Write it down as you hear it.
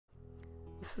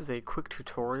This is a quick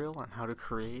tutorial on how to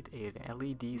create an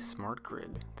LED smart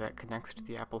grid that connects to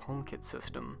the Apple HomeKit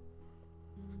system.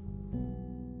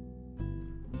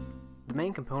 The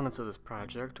main components of this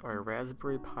project are a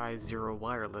Raspberry Pi Zero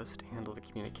wireless to handle the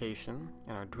communication,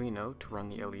 an Arduino to run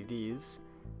the LEDs,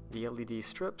 the LED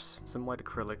strips, some white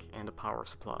acrylic, and a power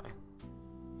supply.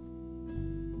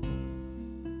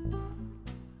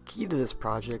 Key to this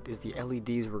project is the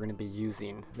LEDs we're going to be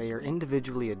using. They are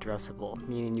individually addressable,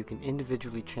 meaning you can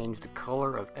individually change the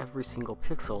color of every single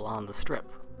pixel on the strip.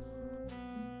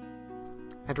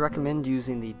 I'd recommend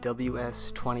using the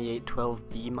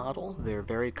WS2812B model. They're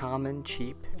very common,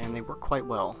 cheap, and they work quite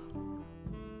well.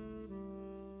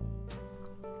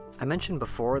 I mentioned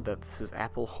before that this is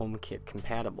Apple HomeKit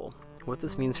compatible. What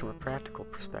this means from a practical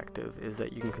perspective is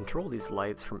that you can control these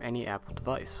lights from any Apple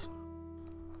device.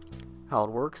 How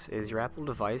it works is your Apple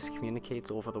device communicates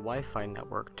over the Wi-Fi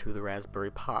network to the Raspberry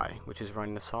Pi, which is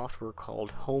running a software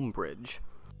called homebridge.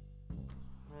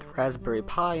 The Raspberry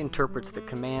Pi interprets the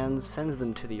commands, sends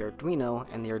them to the Arduino,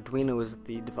 and the Arduino is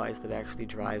the device that actually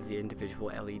drives the individual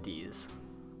LEDs.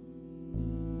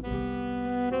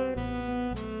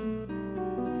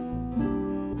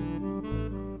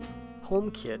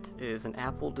 HomeKit is an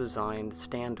Apple-designed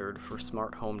standard for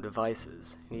smart home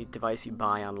devices. Any device you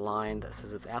buy online that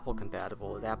says it's Apple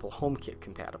compatible is Apple HomeKit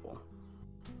compatible.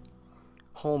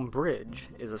 Homebridge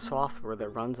is a software that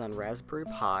runs on Raspberry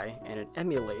Pi and it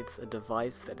emulates a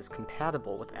device that is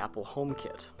compatible with Apple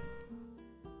HomeKit.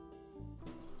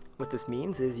 What this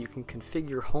means is you can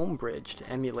configure Homebridge to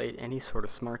emulate any sort of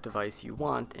smart device you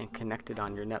want and connect it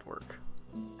on your network.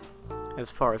 As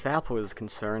far as Apple is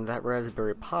concerned, that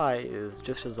Raspberry Pi is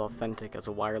just as authentic as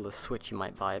a wireless switch you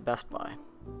might buy at Best Buy.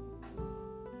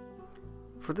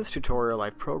 For this tutorial,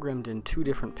 I've programmed in two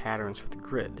different patterns for the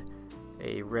grid,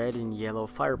 a red and yellow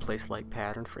fireplace-like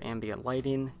pattern for ambient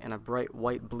lighting, and a bright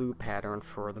white-blue pattern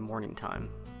for the morning time.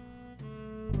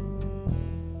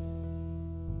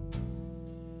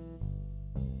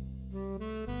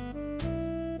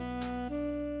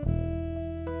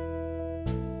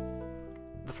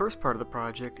 The first part of the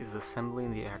project is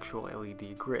assembling the actual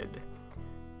LED grid.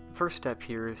 The first step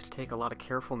here is to take a lot of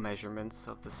careful measurements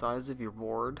of the size of your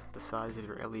board, the size of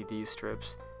your LED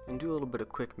strips, and do a little bit of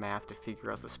quick math to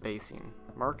figure out the spacing.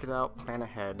 Mark it out, plan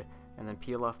ahead, and then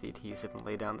peel off the adhesive and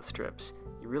lay down the strips.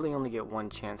 You really only get one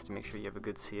chance to make sure you have a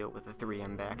good seal with a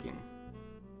 3M backing.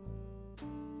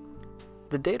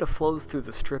 The data flows through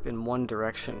the strip in one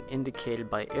direction, indicated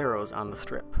by arrows on the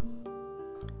strip.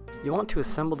 You want to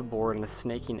assemble the board in a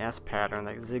snaking S pattern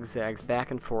that zigzags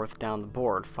back and forth down the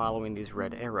board following these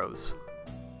red arrows.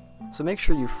 So make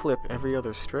sure you flip every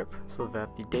other strip so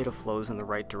that the data flows in the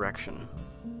right direction.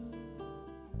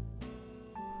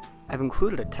 I've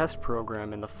included a test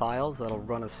program in the files that'll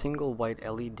run a single white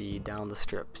LED down the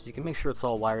strip so you can make sure it's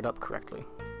all wired up correctly.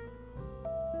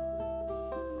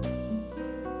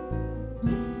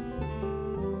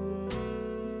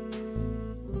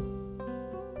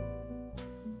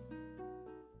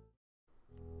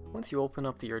 Once you open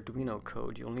up the Arduino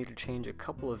code, you'll need to change a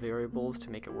couple of variables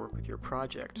to make it work with your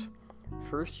project.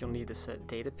 First, you'll need to set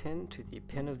data pin to the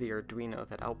pin of the Arduino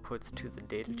that outputs to the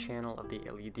data channel of the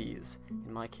LEDs.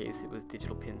 In my case, it was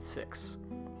digital pin 6.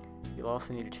 You'll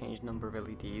also need to change number of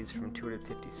LEDs from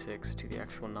 256 to the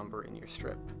actual number in your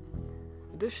strip.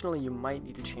 Additionally, you might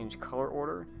need to change color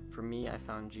order. For me, I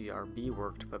found GRB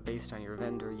worked, but based on your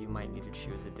vendor, you might need to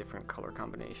choose a different color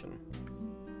combination.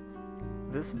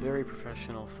 This very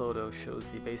professional photo shows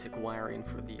the basic wiring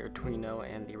for the Arduino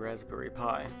and the Raspberry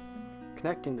Pi.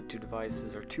 Connecting the two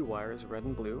devices are two wires, red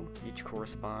and blue. Each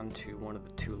correspond to one of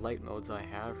the two light modes I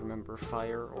have. Remember,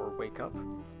 fire or wake up.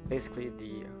 Basically,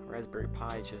 the Raspberry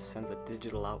Pi just sends a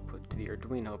digital output to the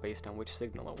Arduino based on which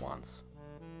signal it wants.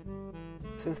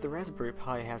 Since the Raspberry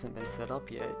Pi hasn't been set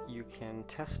up yet, you can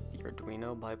test the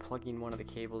Arduino by plugging one of the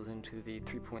cables into the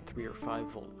 3.3 or 5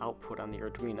 volt output on the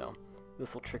Arduino.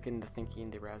 This will trick it into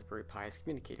thinking the Raspberry Pi is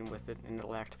communicating with it, and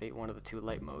it'll activate one of the two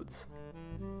light modes.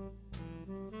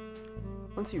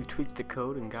 Once you've tweaked the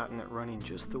code and gotten it running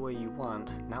just the way you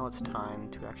want, now it's time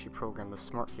to actually program the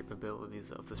smart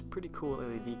capabilities of this pretty cool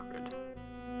LED grid.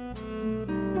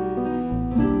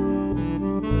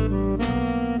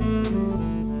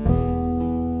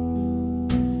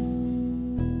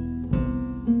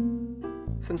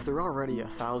 Since there are already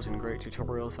 1,000 great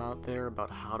tutorials out there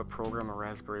about how to program a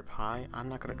Raspberry Pi, I'm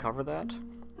not going to cover that.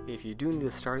 If you do need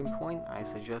a starting point, I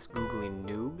suggest googling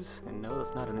noobs, and no,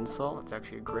 that's not an insult, it's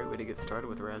actually a great way to get started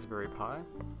with a Raspberry Pi.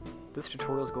 This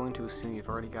tutorial is going to assume you've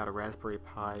already got a Raspberry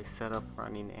Pi set up,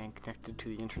 running, and connected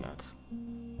to the internet.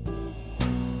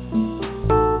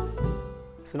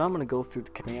 So now I'm going to go through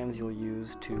the commands you'll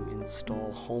use to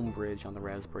install Homebridge on the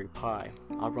Raspberry Pi.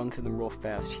 I'll run through them real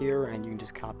fast here, and you can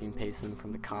just copy and paste them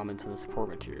from the comments in the support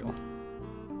material.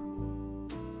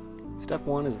 Step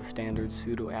 1 is the standard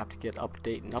sudo apt-get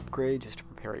update and upgrade just to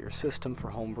prepare your system for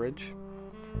Homebridge.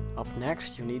 Up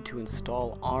next, you'll need to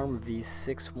install ARM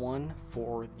v6.1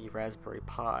 for the Raspberry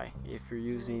Pi. If you're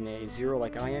using a 0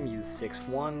 like I am, use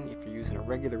 6.1. If you're using a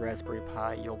regular Raspberry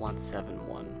Pi, you'll want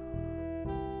 7.1.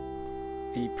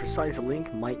 The precise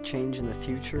link might change in the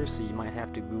future, so you might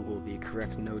have to Google the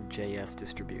correct Node.js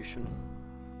distribution.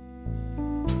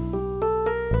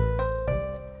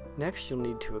 Next, you'll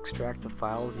need to extract the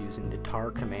files using the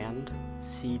tar command,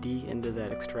 cd into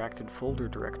that extracted folder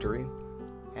directory,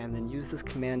 and then use this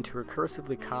command to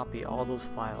recursively copy all those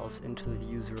files into the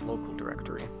user local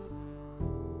directory.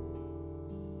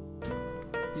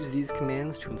 Use these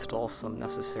commands to install some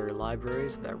necessary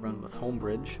libraries that run with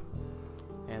Homebridge.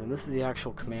 And this is the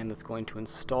actual command that's going to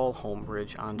install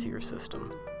Homebridge onto your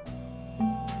system.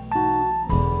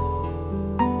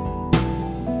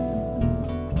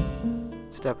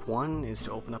 Step 1 is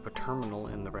to open up a terminal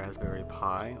in the Raspberry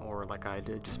Pi, or like I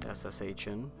did, just SSH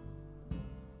in.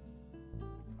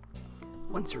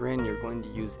 Once you're in, you're going to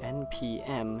use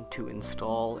npm to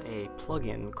install a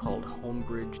plugin called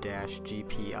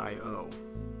homebridge-gpio.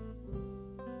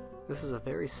 This is a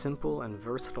very simple and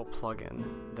versatile plugin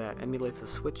that emulates a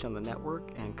switch on the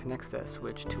network and connects that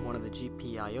switch to one of the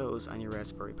GPIOs on your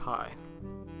Raspberry Pi.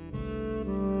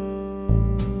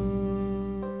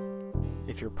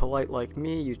 If you're polite like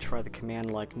me, you try the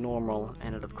command like normal,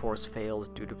 and it of course fails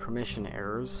due to permission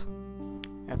errors.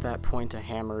 At that point, a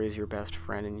hammer is your best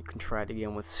friend, and you can try it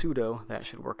again with sudo. That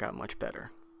should work out much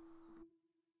better.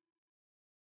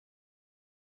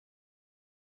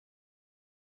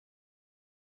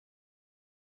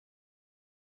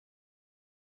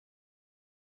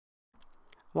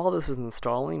 While this is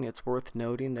installing, it's worth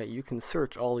noting that you can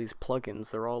search all these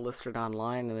plugins. They're all listed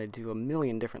online and they do a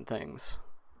million different things.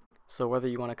 So whether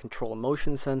you want to control a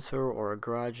motion sensor or a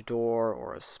garage door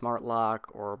or a smart lock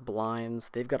or blinds,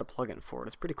 they've got a plugin for it.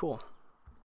 It's pretty cool.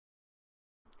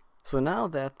 So now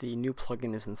that the new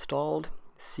plugin is installed,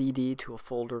 cd to a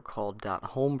folder called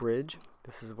 .homebridge.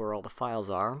 This is where all the files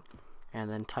are. And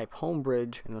then type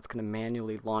homebridge, and that's going to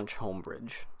manually launch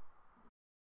Homebridge.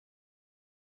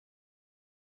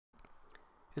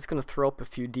 It's going to throw up a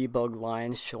few debug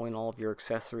lines showing all of your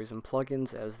accessories and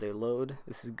plugins as they load.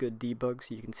 This is good debug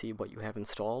so you can see what you have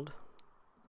installed.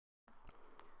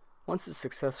 Once it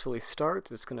successfully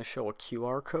starts, it's going to show a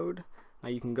QR code. Now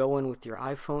you can go in with your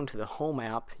iPhone to the Home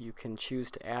app. You can choose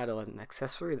to add an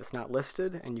accessory that's not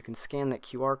listed, and you can scan that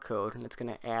QR code, and it's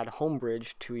going to add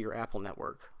Homebridge to your Apple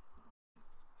network.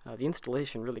 The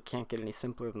installation really can't get any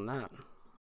simpler than that.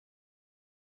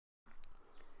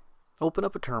 Open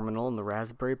up a terminal in the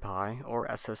Raspberry Pi, or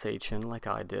SSH in like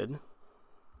I did.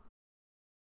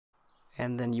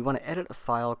 And then you want to edit a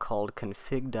file called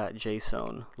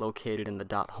config.json, located in the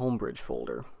 .homebridge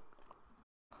folder.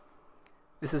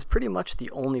 This is pretty much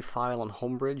the only file in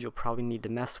Homebridge you'll probably need to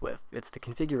mess with. It's the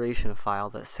configuration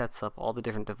file that sets up all the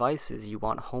different devices you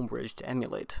want Homebridge to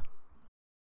emulate.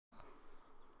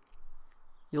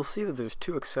 You'll see that there's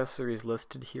two accessories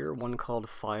listed here, one called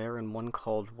Fire and one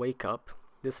called Wake Up.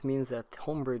 This means that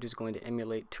Homebridge is going to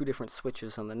emulate two different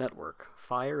switches on the network.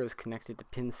 Fire is connected to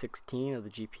pin 16 of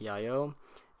the GPIO,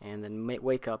 and then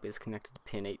Wake Up is connected to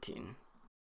pin 18.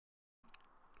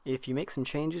 If you make some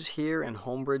changes here and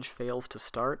Homebridge fails to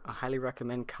start, I highly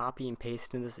recommend copy and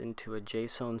pasting this into a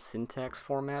JSON syntax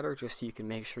formatter just so you can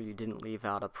make sure you didn't leave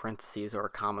out a parentheses or a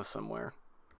comma somewhere.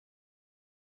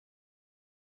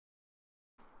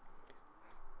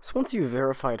 So once you've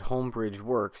verified Homebridge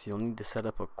works, you'll need to set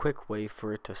up a quick way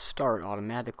for it to start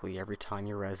automatically every time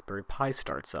your Raspberry Pi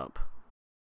starts up.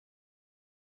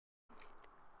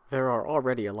 There are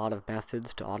already a lot of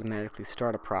methods to automatically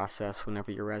start a process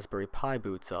whenever your Raspberry Pi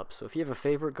boots up, so if you have a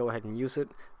favorite, go ahead and use it.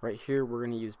 Right here we're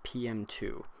going to use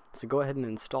PM2. So go ahead and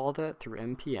install that through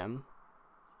npm.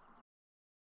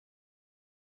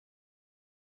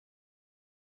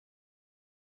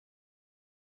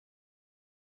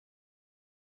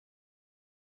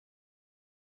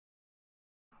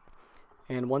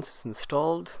 And once it's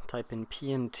installed, type in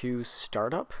pm2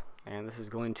 startup, and this is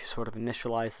going to sort of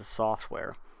initialize the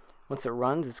software. Once it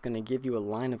runs, it's going to give you a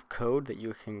line of code that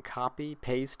you can copy,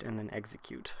 paste, and then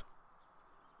execute.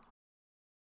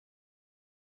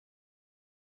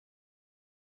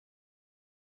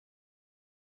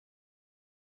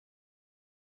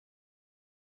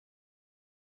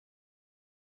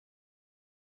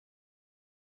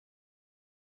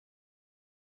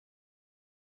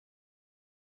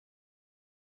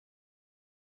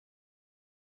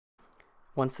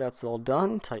 Once that's all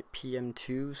done, type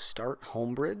pm2 start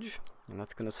homebridge, and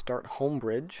that's going to start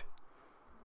homebridge.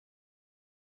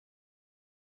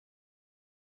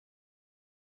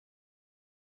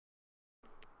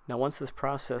 Now once this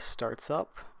process starts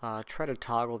up, try to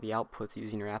toggle the outputs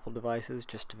using your Apple devices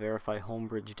just to verify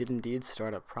homebridge did indeed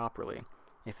start up properly.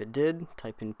 If it did,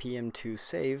 type in pm2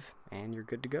 save and you're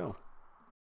good to go.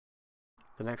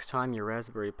 The next time your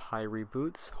Raspberry Pi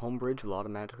reboots, homebridge will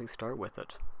automatically start with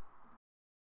it.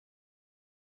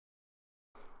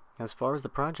 As far as the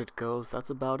project goes, that's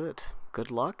about it. Good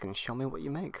luck and show me what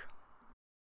you make.